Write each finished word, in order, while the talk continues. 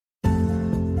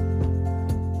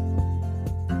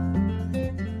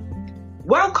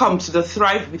Welcome to the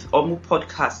Thrive with Omu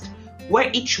podcast, where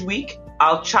each week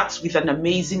I'll chat with an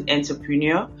amazing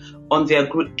entrepreneur on their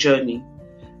growth journey.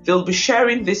 They'll be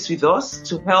sharing this with us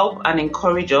to help and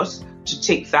encourage us to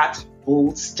take that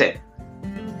bold step.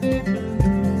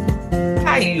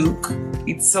 Hi, Luke.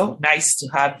 It's so nice to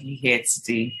have you here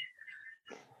today.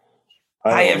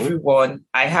 Hi, everyone.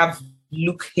 I have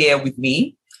Luke here with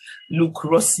me. Luke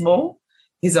Rossmo.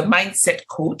 He's a mindset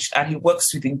coach and he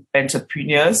works with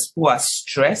entrepreneurs who are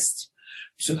stressed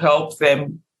to help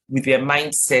them with their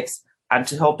mindset and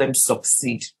to help them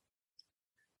succeed.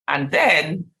 And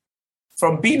then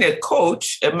from being a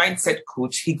coach, a mindset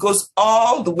coach, he goes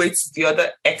all the way to the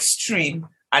other extreme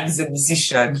and is a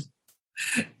musician.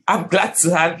 I'm glad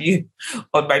to have you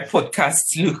on my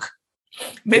podcast, Luke.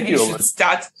 Maybe you should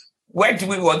start. Where do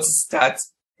we want to start?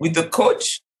 With the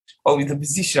coach or with the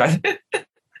musician?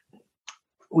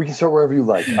 We can start wherever you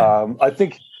like. I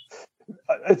think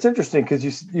it's interesting because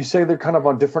you say they're kind of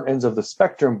on different ends of the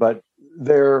spectrum, but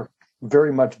they're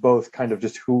very much both kind of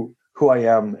just who I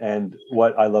am and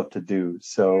what I love to do.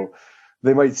 So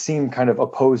they might seem kind of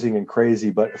opposing and crazy,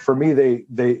 but for me,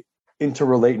 they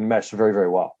interrelate and mesh very, very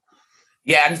well.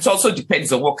 Yeah, and it also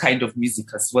depends on what kind of music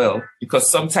as well, because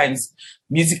sometimes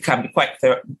music can be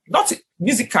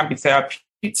music can be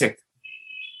therapeutic.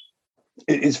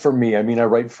 It is for me. I mean, I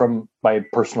write from my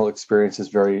personal experiences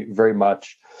very, very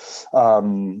much.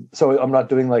 So I'm not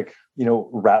doing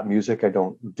rap music. I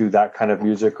don't do that kind of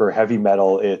music or heavy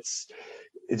metal. It's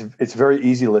very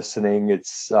easy listening.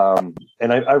 And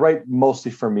I write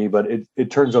mostly for me, but it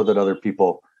turns out that other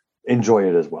people enjoy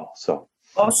it as well. So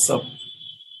awesome.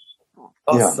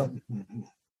 Yeah.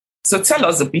 So tell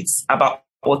us a bit about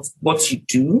what you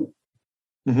do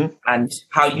and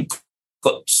how you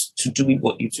got to doing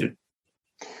what you do.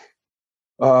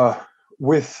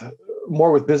 With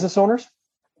business owners?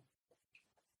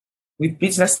 With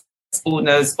business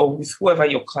owners or with whoever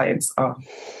your clients are?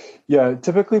 Yeah,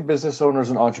 typically business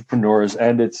owners and entrepreneurs,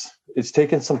 and it's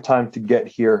taken some time to get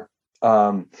here.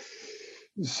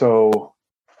 So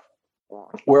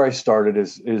where I started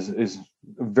is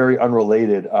very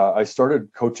unrelated. I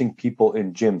started coaching people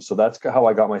in gyms. So that's how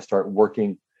I got my start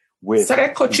working with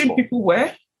Started coaching people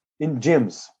where? In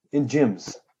gyms.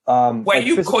 Were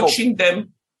you coaching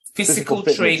them physical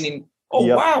training? Oh,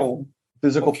 yep. Wow.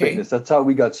 Physical fitness. That's how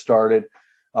we got started.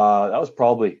 That was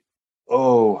probably,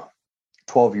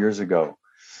 12 years ago.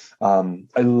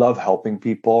 I love helping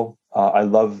people. I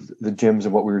love the gyms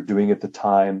and what we were doing at the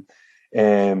time.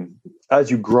 And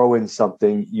as you grow in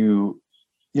something,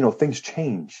 things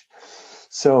change.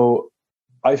 So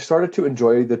I started to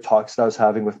enjoy the talks that I was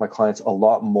having with my clients a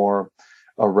lot more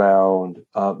around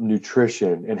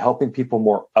nutrition and helping people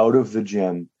more out of the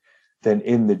gym than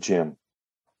in the gym.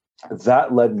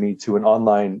 That led me to an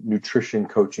online nutrition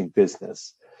coaching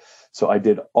business. So I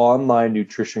did online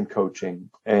nutrition coaching.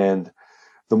 And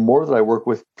the more that I work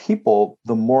with people,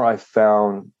 the more I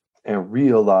found and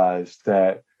realized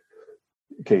that,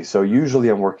 okay, so usually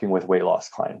I'm working with weight loss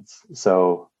clients.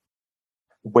 So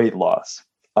weight loss.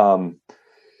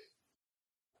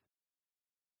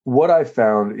 What I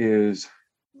found is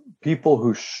people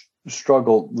who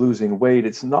struggle losing weight,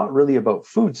 it's not really about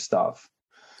food stuff.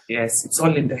 Yes, it's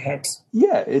all in the head.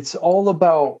 Yeah, it's all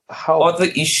about how... Other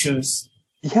issues.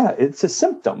 Yeah, it's a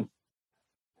symptom.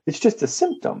 It's just a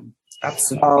symptom.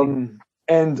 Absolutely.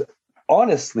 And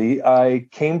honestly, I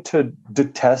came to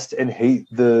detest and hate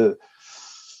the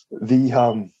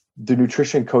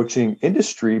nutrition coaching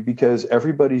industry because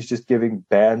everybody's just giving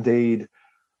Band-Aid,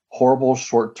 horrible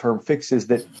short-term fixes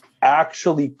that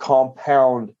actually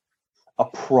compound a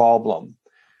problem,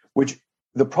 which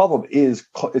the problem is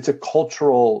it's a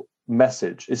cultural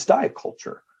message. It's diet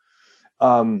culture.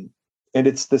 And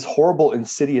it's this horrible,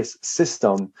 insidious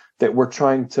system that we're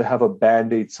trying to have a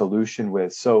Band-Aid solution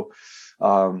with. So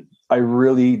I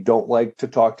really don't like to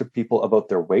talk to people about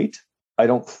their weight.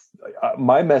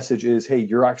 My message is, hey,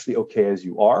 you're actually okay as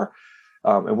you are.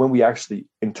 And when we actually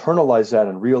internalize that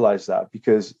and realize that,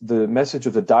 because the message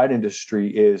of the diet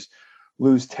industry is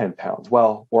lose 10 pounds,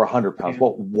 or 100 pounds.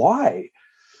 Well, why?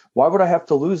 Why would I have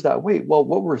to lose that weight? Well,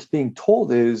 what we're being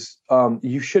told is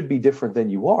you should be different than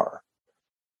you are.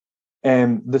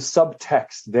 And the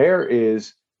subtext there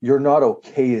is you're not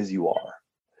okay as you are.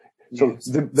 So yes.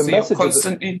 the so message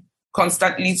you're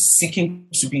constantly seeking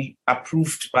to be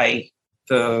approved by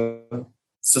the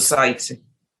society.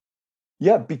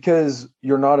 Yeah, because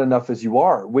you're not enough as you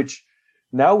are, which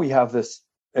now we have this,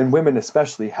 and women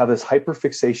especially have this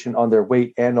hyperfixation on their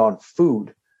weight and on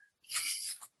food.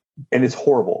 And it's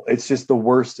horrible. It's just the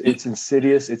worst. It's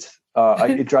insidious. It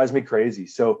drives me crazy.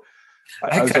 So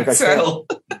I was can tell.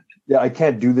 yeah, I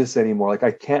can't do this anymore. Like,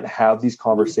 I can't have these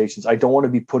conversations. I don't want to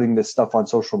be putting this stuff on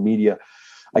social media.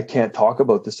 I can't talk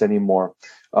about this anymore.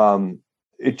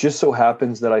 It just so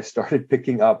happens that I started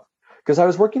picking up, because I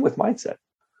was working with mindset.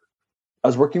 I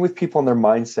was working with people on their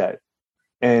mindset.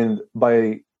 And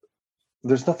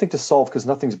there's nothing to solve because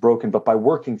nothing's broken. But by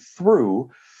working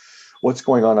through what's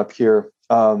going on up here,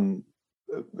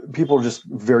 people are just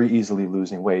very easily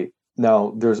losing weight.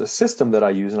 Now, there's a system that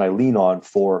I use and I lean on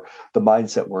for the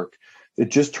mindset work.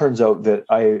 It just turns out that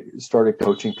I started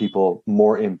coaching people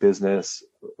more in business,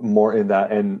 more in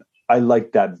that, and I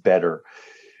like that better.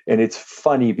 And it's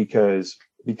funny because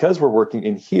we're working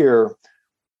in here,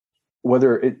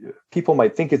 people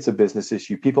might think it's a business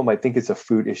issue, people might think it's a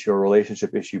food issue or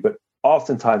relationship issue, but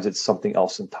oftentimes it's something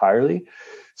else entirely.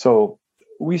 So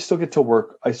we still get to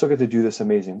work. I still get to do this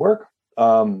amazing work.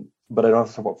 But I don't have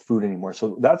to talk about food anymore.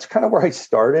 So that's kind of where I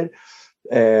started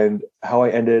and how I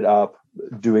ended up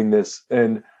doing this.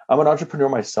 And I'm an entrepreneur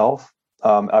myself.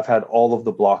 I've had all of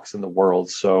the blocks in the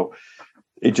world. So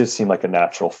it just seemed like a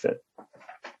natural fit.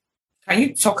 Can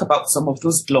you talk about some of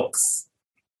those blocks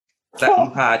that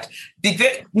you had? Did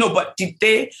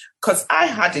they, because I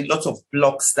had a lot of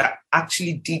blocks that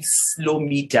actually did slow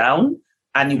me down.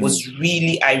 And it was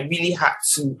I really had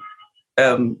to,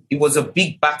 it was a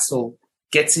big battle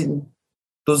getting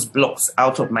those blocks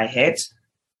out of my head.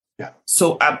 Yeah.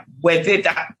 So were they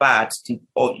that bad,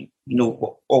 or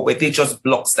were they just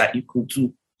blocks that you could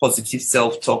do positive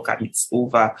self-talk and it's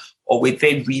over, or were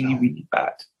they really, really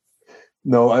bad?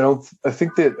 No, I don't. I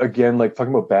think that, again, like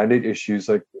talking about Band-Aid issues,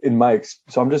 like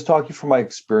so I'm just talking from my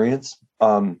experience,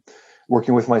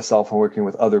 working with myself and working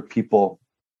with other people.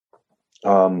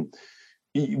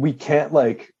 We can't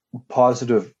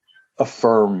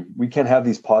we can't have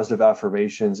these positive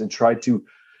affirmations and try to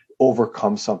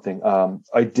overcome something.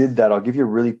 I did that. I'll give you a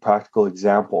really practical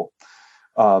example.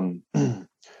 So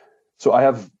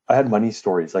I had money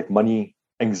stories, like money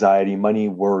anxiety, money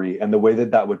worry, and the way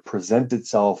that would present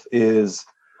itself is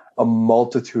a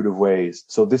multitude of ways.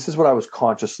 So this is what I was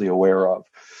consciously aware of.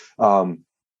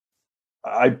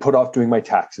 I put off doing my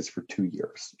taxes for 2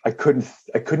 years. I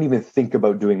couldn't even think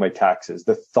about doing my taxes.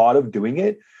 The thought of doing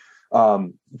it,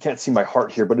 you can't see my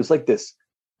heart here, but it's like this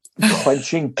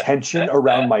clenching tension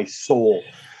around my soul.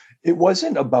 It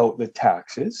wasn't about the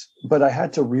taxes, but I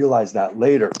had to realize that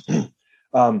later.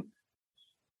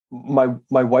 My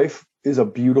wife is a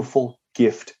beautiful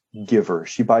gift giver.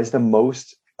 She buys the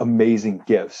most amazing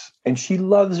gifts, and she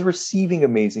loves receiving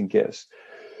amazing gifts.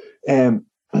 And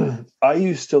I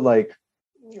used to, like,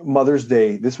 Mother's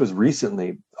Day, this was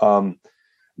recently,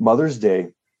 Mother's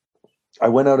Day, I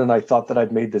went out and I thought that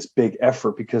I'd made this big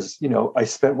effort because, I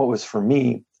spent what was for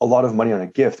me a lot of money on a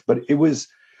gift, but it was,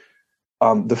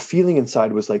 the feeling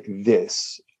inside was like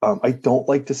this. I don't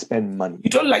like to spend money.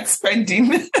 You don't like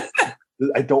spending?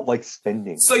 I don't like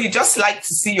spending. So you just like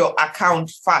to see your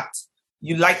account fat.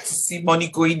 You like to see money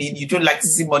going in. You don't like to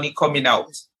see money coming out.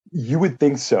 You would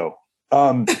think so.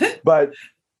 But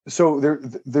so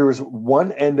there was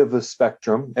one end of the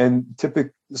spectrum, and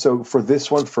so for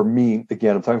this one, for me,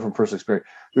 again, I'm talking from personal experience,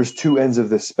 there's two ends of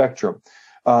this spectrum.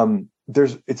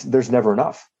 There's never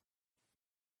enough.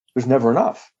 There's never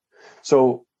enough.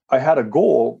 So I had a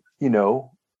goal,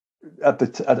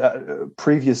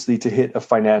 previously to hit a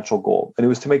financial goal, and it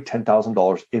was to make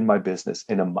 $10,000 in my business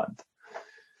in a month.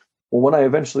 Well, when I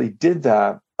eventually did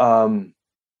that,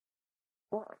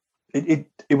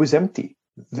 it was empty.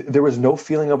 There was no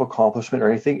feeling of accomplishment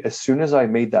or anything. As soon as I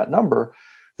made that number,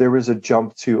 there was a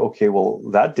jump to, okay, well,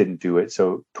 that didn't do it.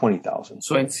 So 20,000.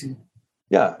 20.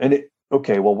 Yeah. And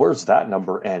okay, well, where's that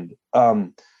number end?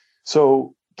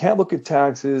 So can't look at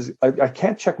taxes. I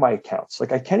can't check my accounts.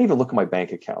 Like, I can't even look at my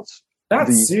bank accounts.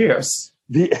 That's serious.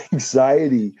 The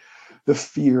anxiety, the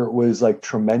fear was like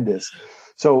tremendous.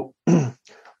 So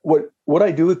what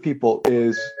I do with people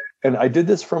is, and I did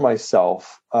this for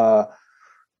myself,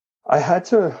 I had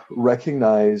to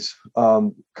recognize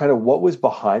kind of what was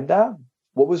behind that,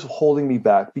 what was holding me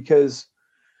back, because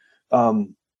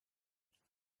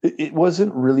it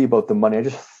wasn't really about the money. I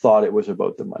just thought it was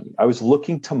about the money. I was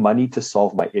looking to money to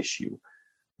solve my issue,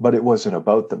 but it wasn't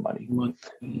about the money. When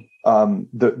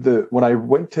I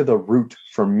went to the root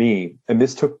for me, and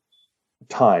this took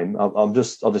time, I'll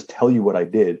just tell you what I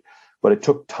did, but it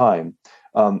took time.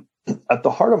 At the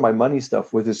heart of my money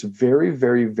stuff was this very,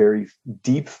 very, very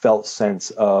deep felt sense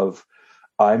of,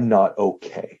 I'm not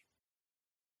okay.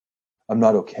 I'm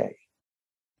not okay.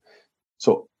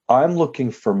 So I'm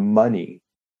looking for money.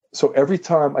 So every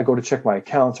time I go to check my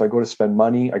accounts, or I go to spend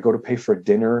money, I go to pay for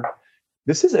dinner,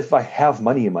 this is if I have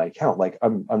money in my account. Like,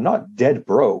 I'm not dead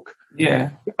broke. Yeah.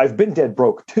 I've been dead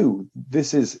broke too.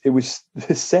 It was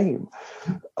the same.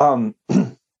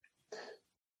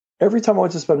 Every time I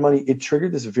went to spend money, it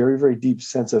triggered this very, very deep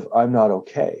sense of I'm not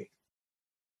okay.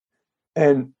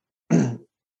 And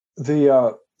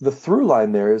the through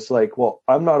line there is like, well,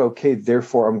 I'm not okay,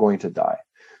 therefore I'm going to die.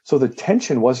 So the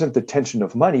tension wasn't the tension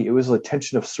of money, it was the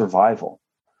tension of survival.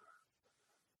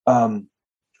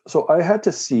 So I had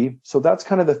to see, so that's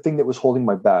kind of the thing that was holding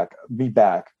me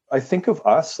back. I think of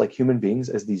us like human beings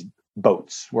as these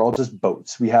boats. We're all just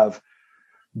boats. We have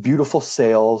beautiful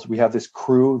sails. We have this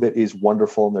crew that is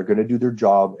wonderful and they're going to do their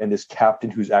job, and this captain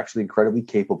who's actually incredibly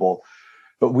capable.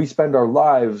 But we spend our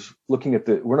lives looking at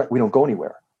we don't go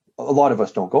anywhere. A lot of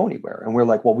us don't go anywhere. And we're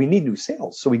like, well, we need new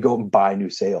sails. So we go and buy new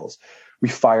sails. We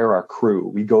fire our crew.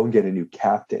 We go and get a new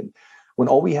captain. When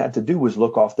all we had to do was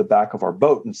look off the back of our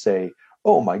boat and say,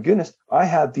 oh my goodness, I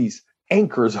have these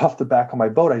anchors off the back of my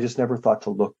boat. I just never thought to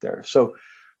look there. So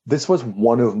this was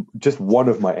one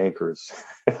of my anchors.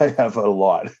 I have a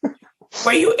lot.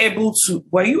 Were you able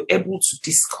to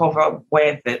discover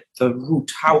where the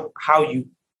root, how you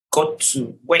got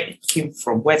to where it came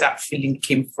from, where that feeling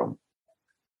came from?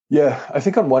 Yeah, I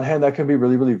think on one hand that can be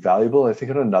really, really valuable. I think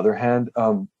on another hand,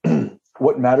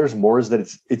 what matters more is that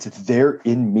it's there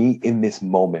in me in this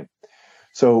moment.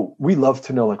 So we love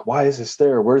to know, like, why is this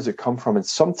there? Where does it come from? And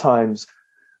sometimes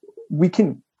we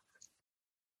can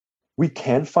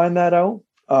find that out,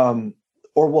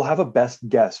 or we'll have a best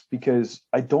guess, because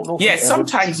I don't know. Yeah,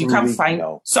 sometimes you can find.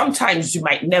 Sometimes you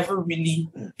might never really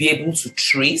be able to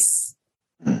trace.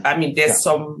 I mean, there's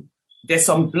some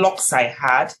blocks I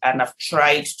had, and I've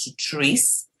tried to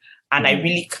trace, and I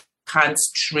really can't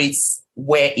trace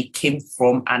where it came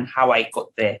from and how I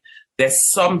got there.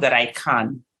 There's some that I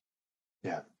can.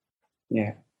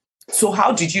 Yeah. So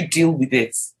how did you deal with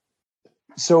it?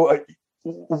 So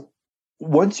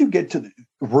once you get to the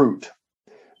root,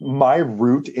 my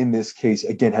root in this case,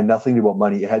 again, had nothing to do with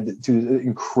money. It had to do with an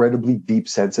incredibly deep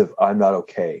sense of I'm not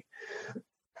okay.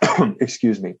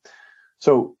 Excuse me.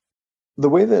 So the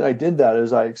way that I did that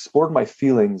is I explored my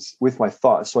feelings with my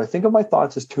thoughts. So I think of my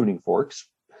thoughts as tuning forks.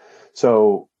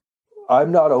 So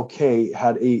I'm not okay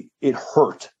it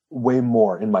hurt way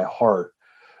more in my heart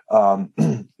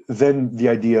than the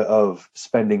idea of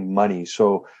spending money.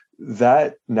 So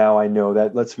that now I know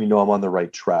that lets me know I'm on the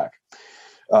right track.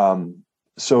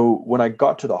 So when I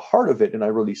got to the heart of it and I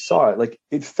really saw it, like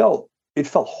it felt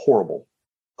horrible,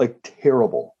 like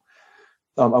terrible.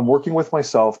 I'm working with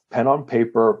myself, pen on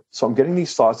paper. So I'm getting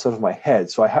these thoughts out of my head.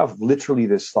 So I have literally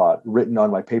this thought written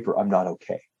on my paper, I'm not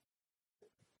okay.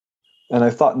 And I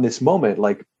thought in this moment,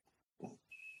 like,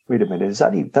 wait a minute,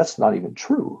 that's not even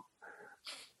true.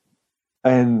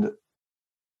 And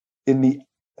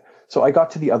so I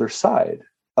got to the other side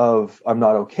of I'm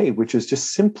not okay, which is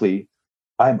just simply,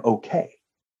 I'm okay.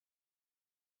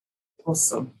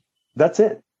 Awesome. That's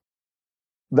it.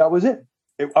 That was it.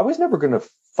 I was never going to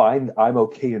find I'm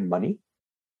okay in money.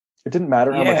 It didn't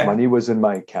matter how much money was in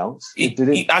my accounts.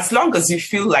 As long as you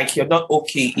feel like you're not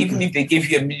okay, even if they give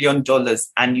you $1 million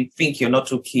and you think you're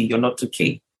not okay, you're not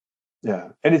okay. Yeah.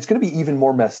 And it's going to be even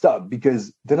more messed up,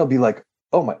 because then I'll be like,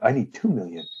 oh I need 2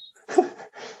 million.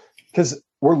 Because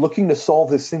we're looking to solve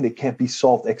this thing that can't be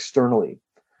solved externally.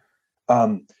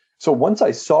 So once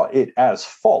I saw it as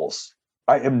false,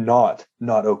 I am not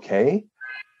okay.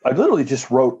 I literally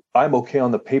just wrote, I'm okay on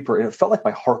the paper, and it felt like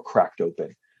my heart cracked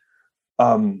open.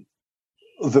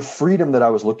 The freedom that I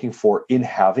was looking for in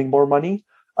having more money,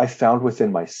 I found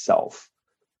within myself.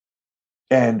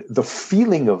 And the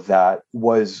feeling of that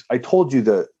was, I told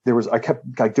you I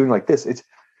kept like doing like this.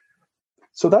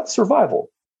 So that's survival.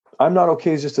 I'm not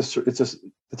okay is just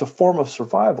it's a form of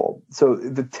survival. So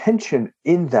the tension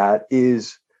in that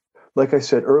is, like I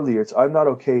said earlier, it's I'm not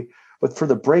okay, but for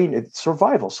the brain, it's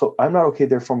survival. So I'm not okay,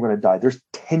 therefore I'm going to die. There's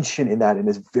tension in that, and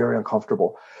it's very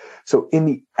uncomfortable. So in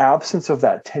the absence of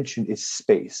that tension is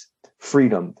space,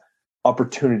 freedom,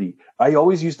 opportunity. I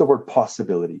always use the word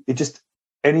possibility.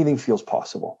 Anything feels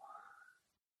possible.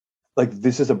 Like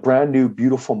this is a brand new,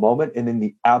 beautiful moment. And in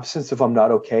the absence of I'm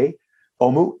not okay,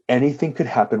 Omu, anything could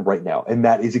happen right now. And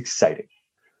that is exciting.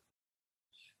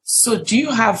 So do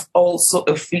you have also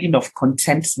a feeling of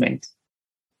contentment?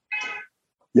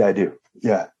 Yeah, I do.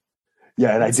 Yeah.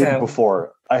 Yeah. And I didn't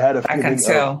before. I had a feeling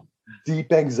of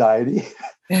deep anxiety.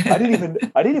 I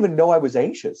didn't even know I was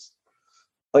anxious.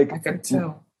 Like I can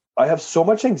tell. I have so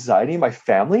much anxiety in my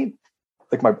family.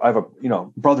 Like I have a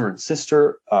brother and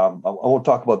sister. I won't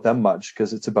talk about them much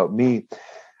because it's about me.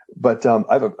 But I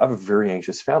have a very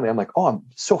anxious family. I'm like, oh, I'm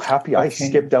so happy I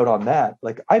skipped out on that.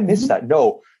 Like I missed that.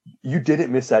 No, you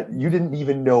didn't miss that. You didn't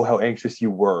even know how anxious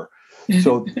you were.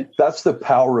 So that's the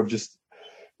power of just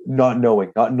not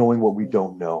knowing what we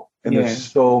don't know. And there's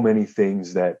so many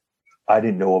things that I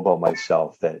didn't know about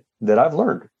myself that I've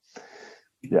learned.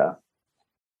 Yeah.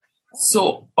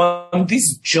 So on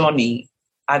this journey,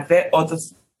 are there other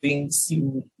things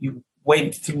you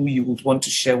went through you would want to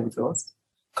share with us?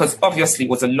 Because obviously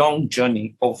it was a long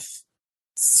journey of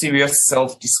serious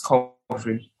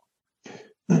self-discovery.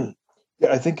 Yeah,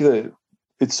 I think that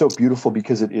it's so beautiful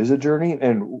because it is a journey,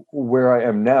 and where I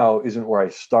am now isn't where I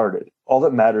started. All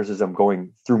that matters is I'm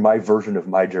going through my version of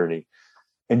my journey,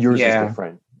 and yours is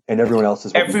different, and everyone else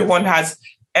is. Everyone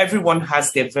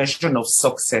has their version of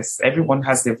success. Everyone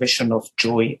has their version of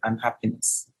joy and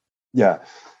happiness. Yeah.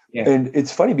 And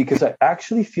it's funny because I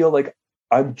actually feel like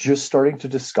I'm just starting to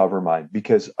discover mine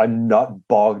because I'm not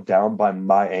bogged down by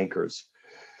my anchors.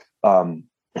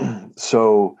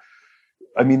 So,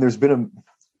 I mean,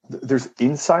 there's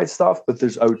inside stuff, but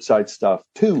there's outside stuff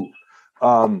too.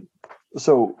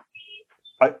 So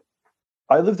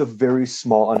I lived a very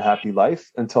small, unhappy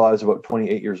life until I was about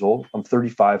 28 years old. I'm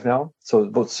 35 now. So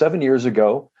about 7 years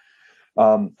ago,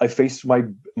 I faced my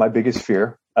biggest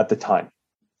fear at the time,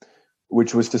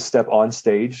 which was to step on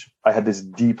stage. I had this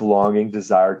deep longing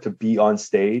desire to be on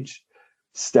stage,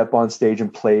 step on stage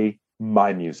and play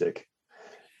my music.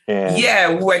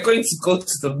 And we're going to go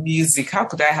to the music. How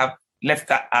could I have left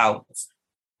that out?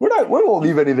 We won't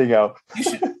leave anything out.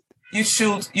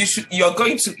 You're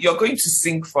going to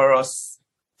sing for us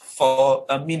for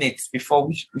a minute before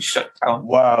we shut down.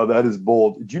 Wow, that is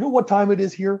bold. Do you know what time it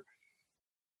is here?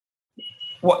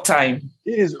 What time?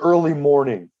 It is early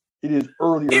morning. It is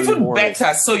early Even morning.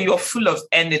 Better, so you're full of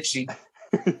energy.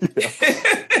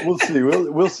 We'll see.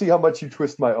 We'll see how much you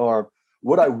twist my arm.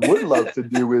 What I would love to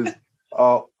do is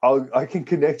I can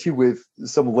connect you with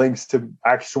some links to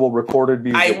actual recorded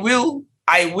music.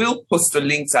 I will post the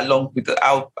links along with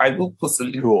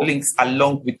links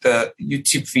along with the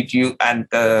YouTube video and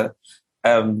the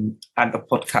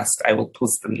podcast. I will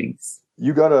post the links.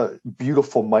 You got a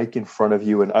beautiful mic in front of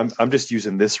you, and I'm just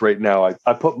using this right now.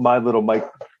 I put my little mic.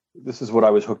 This is what I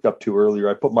was hooked up to earlier.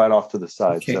 I put mine off to the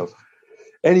side. Okay. So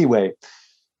anyway,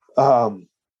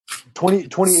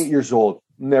 28 years old,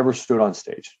 never stood on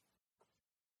stage.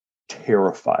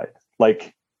 Terrified.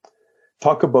 Like,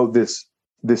 talk about this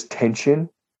tension.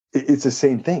 It's the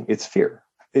same thing. It's fear.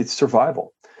 It's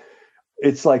survival.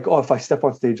 It's like, oh, if I step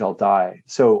on stage, I'll die.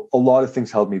 So a lot of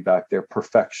things held me back there.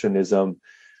 Perfectionism,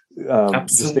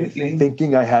 just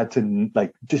thinking I had to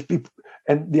like just be,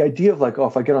 and the idea of like, oh,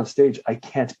 if I get on stage, I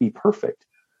can't be perfect.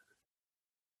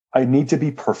 I need to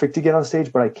be perfect to get on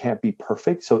stage, but I can't be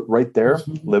perfect. So right there,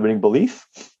 limiting belief.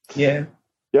 Yeah.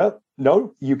 Yeah.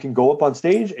 No, you can go up on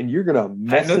stage and you're gonna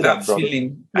mess it up, brother.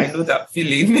 I know that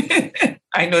feeling.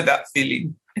 I know that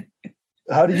feeling.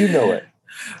 How do you know it?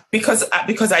 Because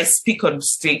I speak on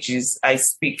stages.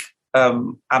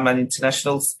 I'm an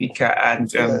international speaker,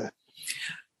 and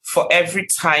for every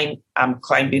time I'm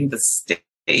climbing the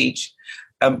stage,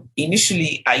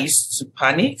 initially I used to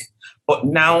panic, but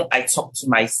now I talk to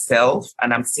myself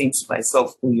and I'm saying to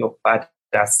myself, "Oh, you're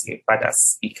badass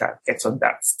speaker. Get on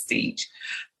that stage."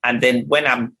 And then when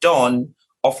I'm done,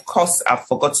 of course, I've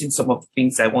forgotten some of the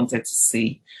things I wanted to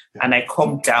say. And I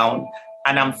come down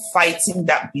and I'm fighting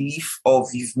that belief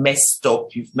of you've messed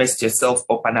yourself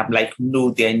up. And I'm like, no,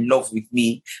 they're in love with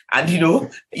me. And,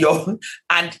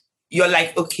 you're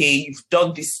like, okay, you've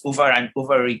done this over and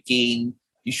over again.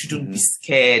 You shouldn't be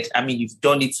scared. I mean, you've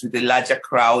done it with a larger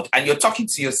crowd and you're talking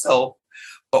to yourself.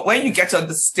 But when you get on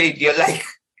the stage, you're like,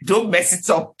 don't mess it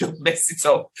up.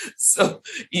 So,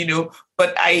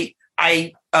 but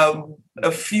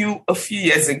a few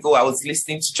years ago, I was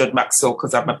listening to John Maxwell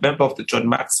because I'm a member of the John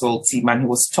Maxwell team, and he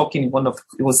was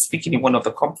speaking in one of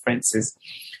the conferences,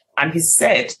 and he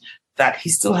said that he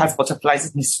still has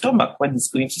butterflies in his stomach when he's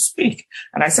going to speak.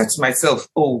 And I said to myself,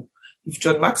 oh, if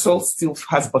John Maxwell still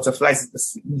has butterflies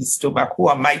in his stomach, who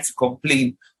am I to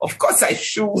complain? Of course I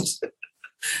should.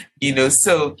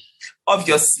 So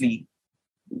obviously,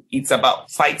 it's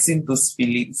about fighting those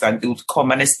feelings and they would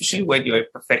come, and especially when you're a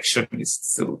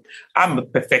perfectionist. So I'm a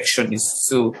perfectionist.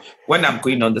 So when I'm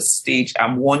going on the stage,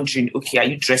 I'm wondering, okay, are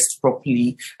you dressed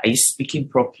properly? Are you speaking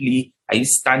properly? Are you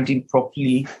standing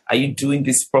properly? Are you doing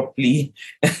this properly?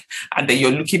 And then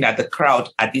you're looking at the crowd.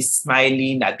 Are they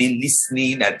smiling? Are they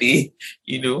listening? Are they,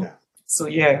 So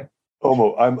yeah.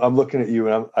 Omo, I'm looking at you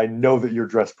and I know that you're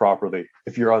dressed properly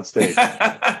if you're on stage.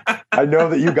 I know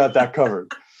that you got that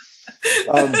covered.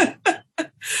 I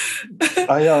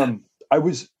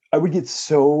would get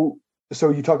so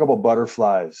you talk about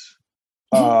butterflies.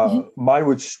 Mine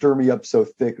would stir me up so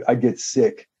thick. I'd get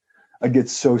sick. I'd get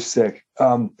so sick.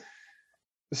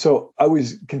 So I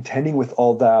was contending with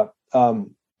all that. Do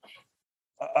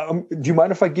you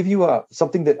mind if I give you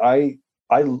something that I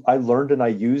learned and I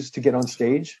used to get on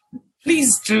stage?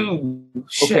 Please do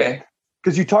share. Okay.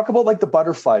 Because you talk about like the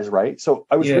butterflies, right? So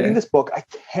I was reading this book. I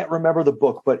can't remember the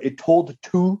book, but it told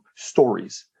 2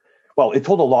 stories. Well, it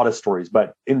told a lot of stories,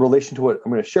 but in relation to what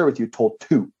I'm going to share with you, it told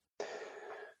 2.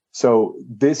 So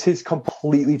this has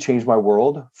completely changed my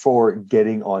world for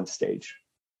getting on stage.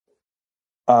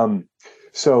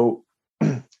 So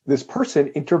this person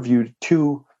interviewed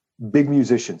 2 big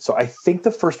musicians. So I think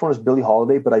the first one was Billie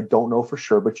Holiday, but I don't know for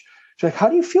sure. But she's like, how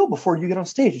do you feel before you get on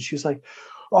stage? And she was like,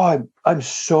 oh, I'm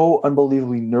so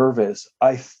unbelievably nervous.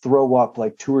 I throw up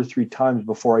like 2 or 3 times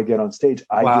before I get on stage.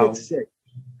 I get sick.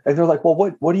 And they're like, well,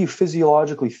 what do you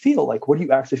physiologically feel? Like, what do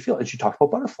you actually feel? And she talked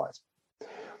about butterflies.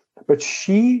 But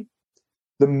the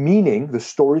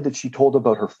story that she told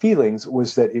about her feelings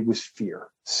was that it was fear,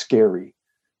 scary.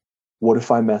 What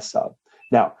if I mess up?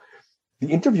 Now, the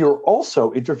interviewer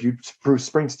also interviewed Bruce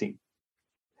Springsteen.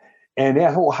 And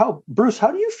Bruce,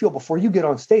 how do you feel before you get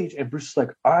on stage? And Bruce is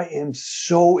like, I am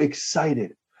so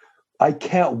excited. I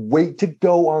can't wait to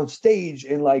go on stage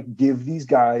and like give these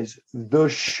guys the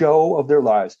show of their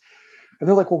lives. And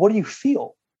they're like, well, what do you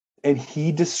feel? And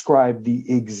he described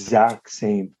the exact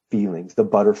same feelings, the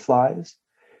butterflies.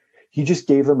 He just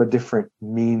gave them a different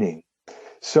meaning.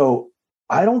 So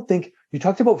I don't think you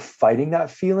talked about fighting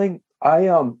that feeling. I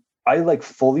like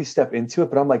fully step into it,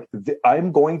 but I'm like,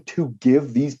 I'm going to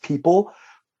give these people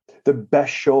the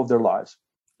best show of their lives.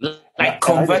 Like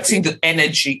converting the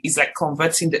energy. It's like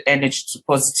converting the energy to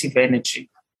positive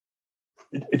energy.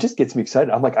 It just gets me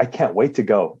excited. I'm like, I can't wait to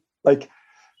go. Like,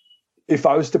 if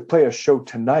I was to play a show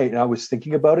tonight and I was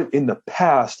thinking about it in the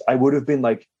past, I would have been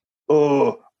like,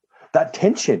 oh, that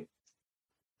tension.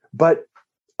 But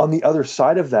on the other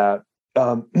side of that,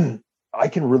 I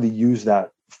can really use that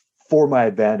for my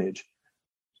advantage.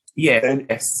 Yeah. And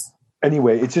yes.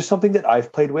 Anyway, it's just something that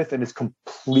I've played with and it's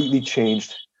completely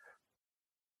changed.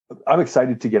 I'm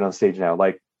excited to get on stage now.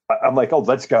 Like, I'm like, oh,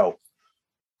 let's go.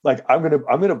 Like, I'm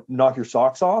gonna knock your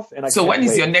socks off. And so when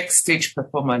is your next stage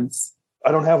performance?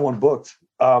 I don't have one booked.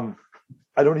 I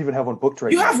don't even have one booked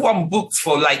right now. You have one booked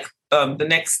for like the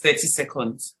next 30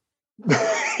 seconds.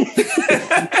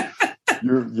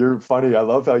 You're funny. I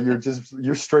love how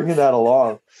you're stringing that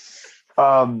along.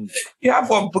 You have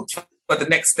one booked for the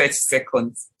next 30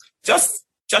 seconds. Just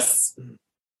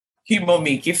humor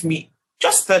me. Give me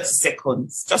just 30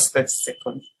 seconds. Just 30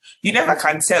 seconds. You never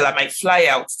can tell. I might fly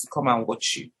out to come and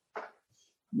watch you.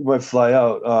 You might fly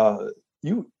out.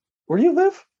 Where do you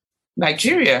live?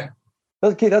 Nigeria.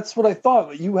 Okay, that's what I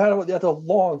thought. You had a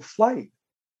long flight.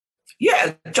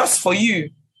 Yeah, just for you.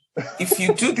 If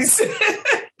you do this,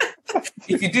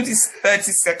 if you do this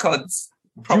 30 seconds.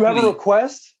 Properly. Do you have a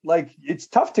request? Like, it's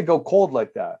tough to go cold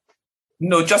like that.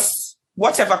 No, just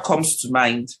whatever comes to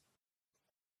mind.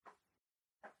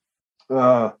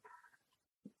 When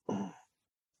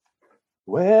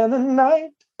the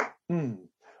night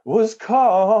was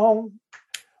calm,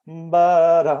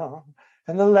 but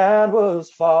and the land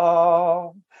was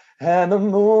far, and the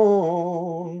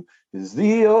moon is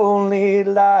the only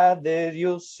light that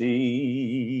you'll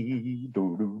see.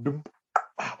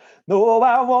 No,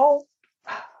 I won't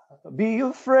be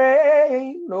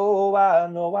afraid. No, I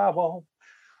won't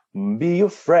be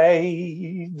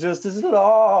afraid. Just as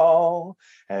long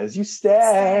as you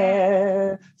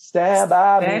stand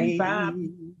by me.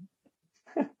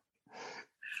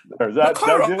 There's that.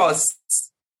 Chorus.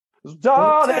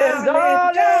 Darling,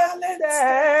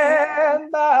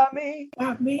 stand by me.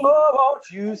 Oh, won't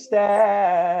you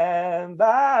stand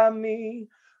by me?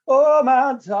 Oh,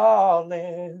 my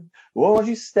darling, won't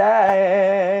you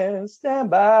stand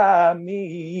by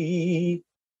me?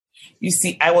 You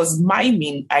see, I was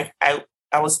miming. I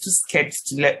was too scared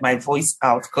to let my voice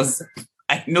out because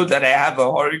I know that I have a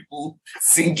horrible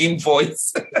singing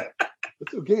voice.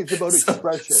 It's okay. It's about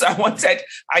expression. So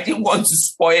I didn't want to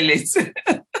spoil it.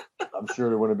 I'm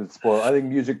sure it wouldn't have been spoiled. I think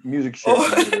music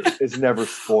is never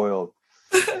spoiled.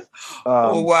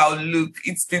 Oh, wow, Luke,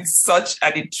 it's been such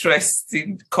an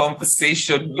interesting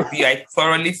conversation with you. I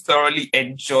thoroughly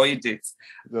enjoyed it.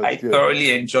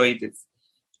 Thoroughly enjoyed it.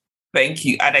 Thank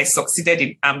you. And I succeeded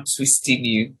in arm twisting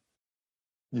you.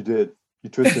 You did. You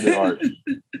twisted it hard.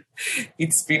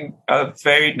 It's been a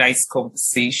very nice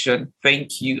conversation.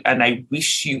 Thank you. And I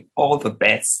wish you all the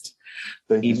best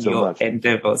in your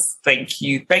endeavors. Thank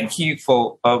you. Thank you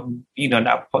for being on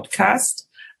our podcast.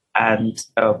 And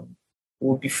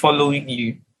we'll be following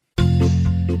you.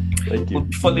 Thank you. We'll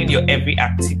be following your every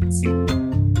activity.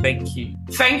 Thank you.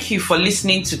 Thank you for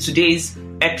listening to today's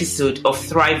episode of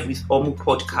Thrive with Omu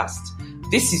podcast.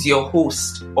 This is your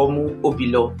host, Omu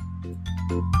Obilo.